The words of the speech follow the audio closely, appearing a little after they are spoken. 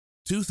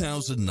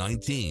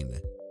2019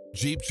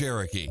 Jeep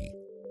Cherokee.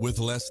 With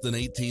less than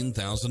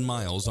 18,000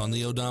 miles on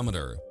the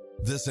odometer,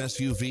 this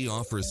SUV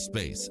offers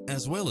space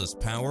as well as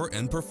power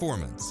and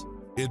performance.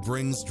 It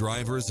brings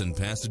drivers and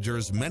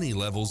passengers many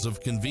levels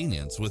of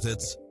convenience with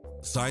its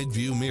side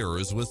view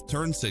mirrors with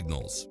turn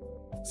signals,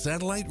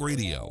 satellite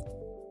radio,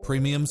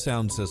 premium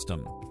sound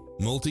system,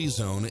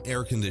 multi-zone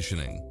air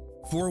conditioning,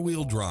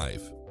 four-wheel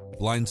drive,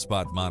 blind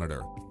spot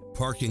monitor,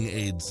 parking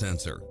aid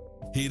sensor,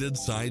 heated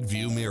side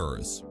view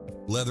mirrors,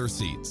 leather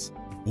seats,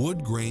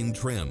 wood grain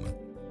trim,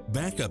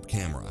 backup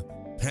camera,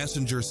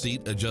 passenger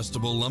seat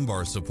adjustable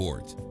lumbar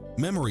support,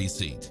 memory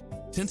seat,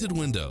 tinted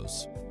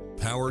windows,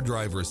 power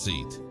driver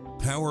seat,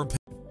 power